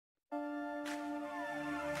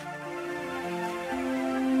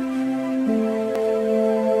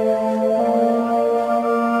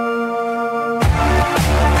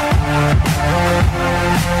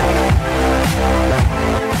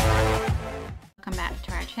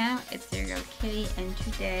my channel. It's your girl Kitty, and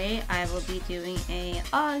today I will be doing a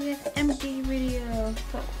August empty video.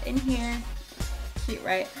 So in here, cute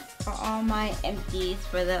right, are all my empties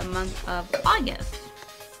for the month of August.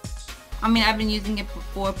 I mean, I've been using it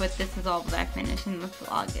before, but this is all that I finished in the month of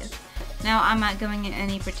August. Now I'm not going in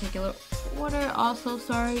any particular order. Also,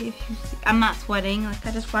 sorry if you see, I'm not sweating. Like,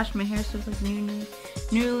 I just washed my hair, so it's like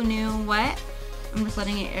new wet. I'm just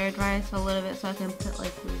letting it air dry so a little bit so I can put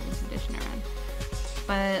like leave-in conditioner in.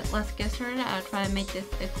 But let's get started. I'll try to make this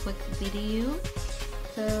a quick video.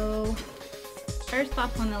 So first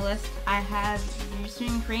off on the list, I have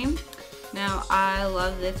Eucerin cream. Now I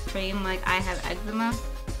love this cream. Like, I have eczema,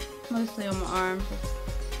 mostly on my arms. Just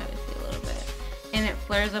try to see a little bit. And it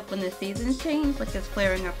flares up when the seasons change. Like, it's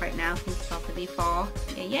flaring up right now since it's about to be fall.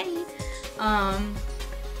 Yay!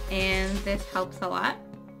 And this helps a lot.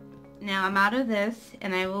 Now I'm out of this,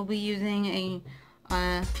 and I will be using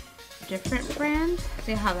a different brand.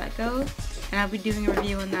 See how that goes, and I'll be doing a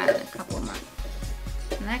review on that in a couple of months.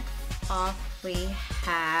 Next off, we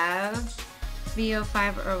have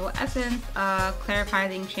VO5 Herbal Essence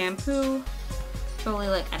clarifying shampoo. Totally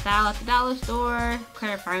like $1 at the dollar store.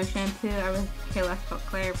 Clarifying shampoo. I really care less about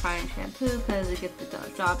clarifying shampoo because it gets the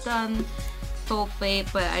job done.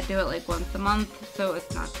 Sulfate, but I do it like once a month, so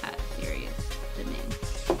it's not that serious to me.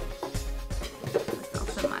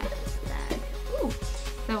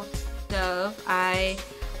 So Dove, I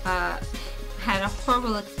had a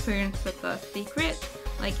horrible experience with the Secret.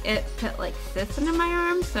 Like, it put like cysts under my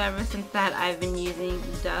arms, so ever since that I've been using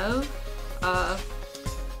Dove,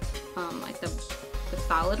 like the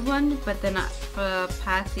solid one. But then for the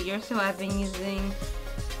past year or so I've been using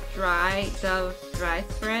Dove dry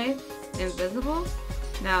spray, Invisible.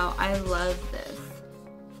 Now I love this.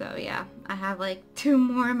 So yeah, I have like 2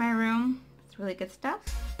 more in my room. It's really good stuff.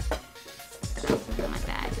 What else is in my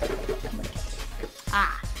bag?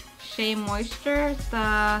 Shea Moisture,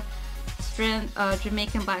 the strength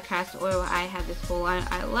Jamaican black castor oil. I have this whole line.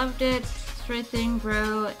 I loved it. Strengthen,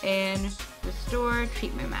 grow, and restore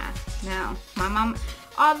treatment mask. Now, my mom,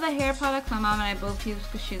 all the hair products my mom and I both use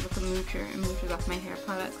because she's like a moocher and mooches off my hair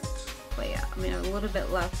products. But yeah, I mean, a little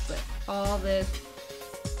bit left, but all this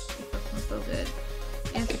smells so good.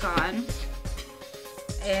 It's gone.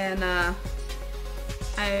 And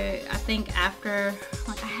I think after,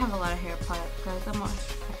 like, I have a lot of hair products because I'm a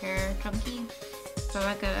hair junkie, so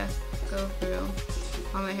I gotta go through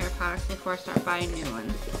all my hair products before I start buying new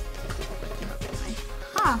ones.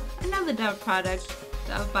 Another Dove product,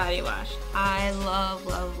 Dove body wash. I love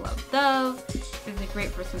Dove. It's great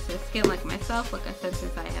for sensitive skin like myself. Like I said,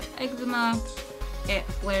 since I have eczema, it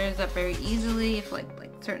flares up very easily if like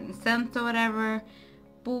certain scents or whatever.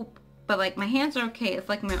 Boop. But like my hands are okay. It's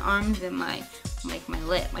like my arms and my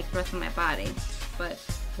lip, like the rest of my body. But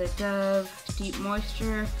the Dove Deep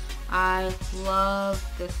Moisture, I love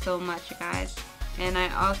this so much, guys. And I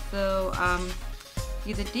also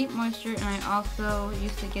use the Deep Moisture, and I also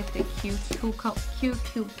used to get the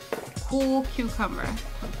Cool Cucumber.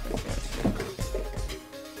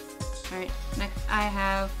 Alright, next I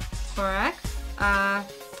have Corex.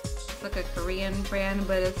 It's like a Korean brand,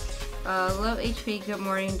 but it's low HP Good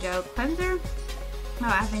Morning Gel Cleanser.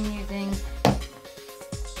 I've been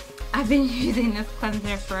using this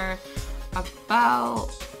cleanser for about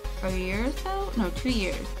a year or so. No, 2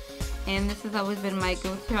 years. And this has always been my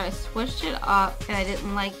go-to. I switched it up, and I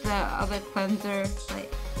didn't like the other cleanser.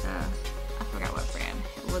 Like, I forgot what brand.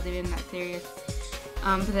 It wasn't even that serious.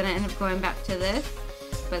 But then I ended up going back to this.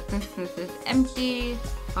 But since this is empty,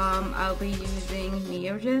 I'll be using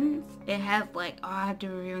Neogens. It has like, I have to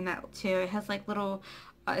review on that too. It has like little,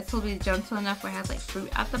 it's supposed to be gentle enough where it has like fruit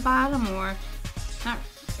at the bottom, or not.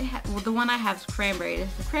 Well, the one I have is cranberry. This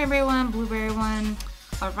is the cranberry one, blueberry one,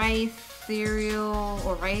 a rice cereal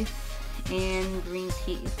or rice, and green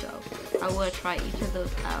tea. So I will try each of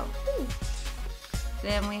those out. Ooh.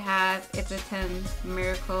 Then we have It's a 10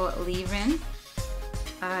 Miracle Leave-In.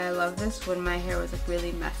 I love this when my hair was like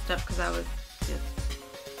really messed up because I was just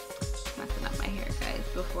messing up my hair, guys,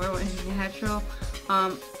 before it went natural.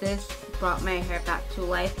 This brought my hair back to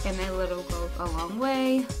life, and a little goes a long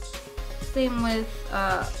way. Same with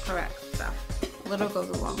correct stuff. Little goes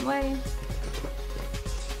a long way.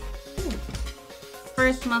 Ooh.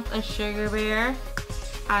 First month of Sugar Bear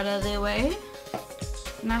out of the way.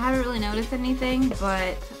 And I haven't really noticed anything,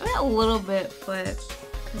 but I mean, a little bit, but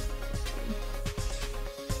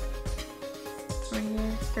right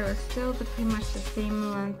here. So it's still pretty much the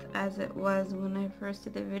same length as it was when I first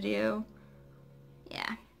did the video.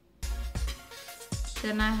 Yeah.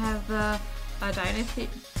 Then I have the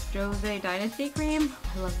Jose Dynasty cream.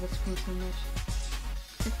 I love this cream so much.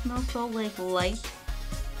 It smells so like light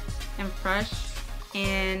and fresh.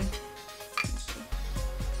 And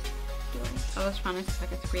I was trying to see if I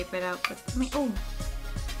could scrape it out, but I mean, oh,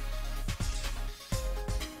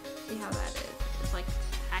 see how that is? It's like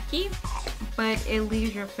tacky, but it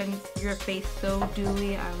leaves your face so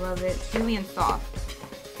dewy. I love it, dewy and soft.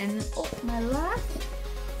 And then, oh, my last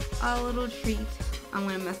little treat. I'm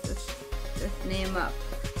gonna mess this name up.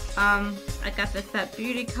 I got this at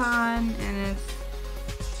BeautyCon, and it's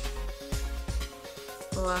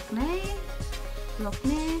Lochne.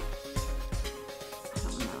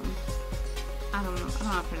 I don't know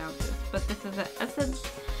how to pronounce this, but this is an essence.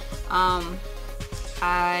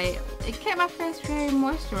 It kept my face very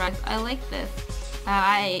moisturized. I like this.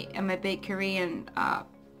 I am a big Korean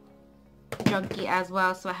junkie as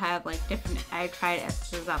well, so I tried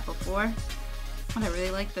essences out before, and I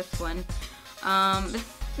really like this one.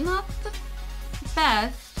 It's not the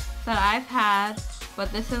best that I've had,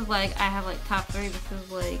 but this is I have top 3. This is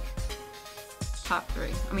top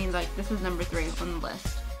 3. I mean, this is number 3 on the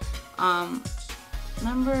list.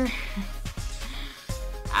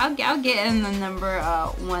 I'll get in the number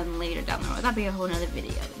 1 later down the road. That'll be a whole nother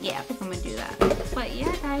video. Yeah, I think I'm gonna do that. But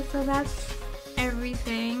yeah, guys, so that's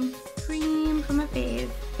everything. Cream for my face,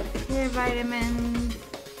 hair vitamins,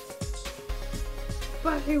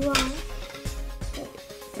 body wash.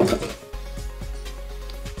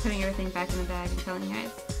 Putting everything back in the bag and telling you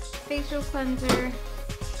guys. Facial cleanser.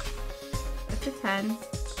 It's a 10.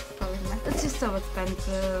 It's just so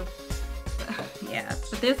expensive. Yeah,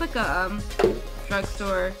 but there's a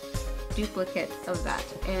drugstore duplicate of that,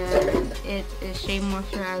 and it is Shea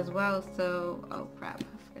Moisture as well. So, oh crap,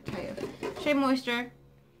 I forgot to tell you. Shea Moisture.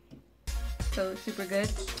 So super good.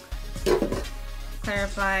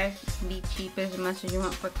 Clarify. Be cheap as much as you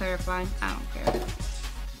want for clarifying. I don't care.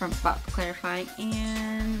 From about clarifying,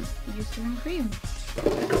 and Eucerin cream.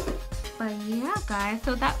 But yeah, guys,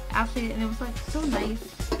 so that actually, and it was so nice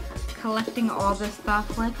collecting all this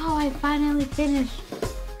stuff. Oh, I finally finished.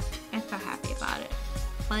 I'm so happy about it.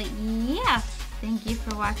 But yeah, thank you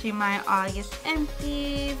for watching my August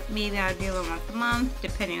empties. Maybe I'll do one once a month,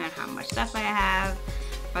 depending on how much stuff I have.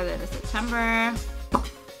 By the end of September.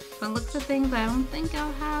 But looks of things, I don't think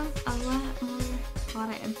I'll have a lot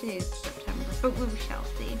of empties September, but we shall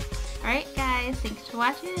see. Alright guys, thanks for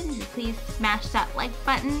watching. Please smash that like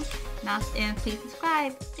button and please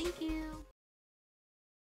subscribe. Thank you.